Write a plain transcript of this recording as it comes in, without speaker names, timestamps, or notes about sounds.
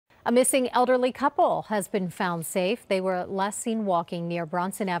A missing elderly couple has been found safe. They were last seen walking near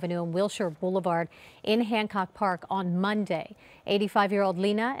Bronson Avenue and Wilshire Boulevard in Hancock Park on Monday. 85-year-old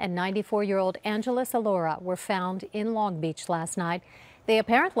Lena and 94-year-old Angela Salora were found in Long Beach last night. They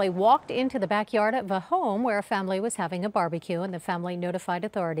apparently walked into the backyard of a home where a family was having a barbecue, and the family notified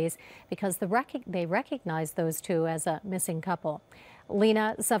authorities because they recognized those two as a missing couple.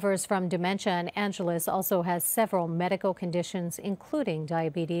 Lena suffers from dementia, and Angeles also has several medical conditions, including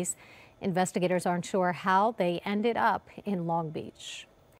diabetes. Investigators aren't sure how they ended up in Long Beach.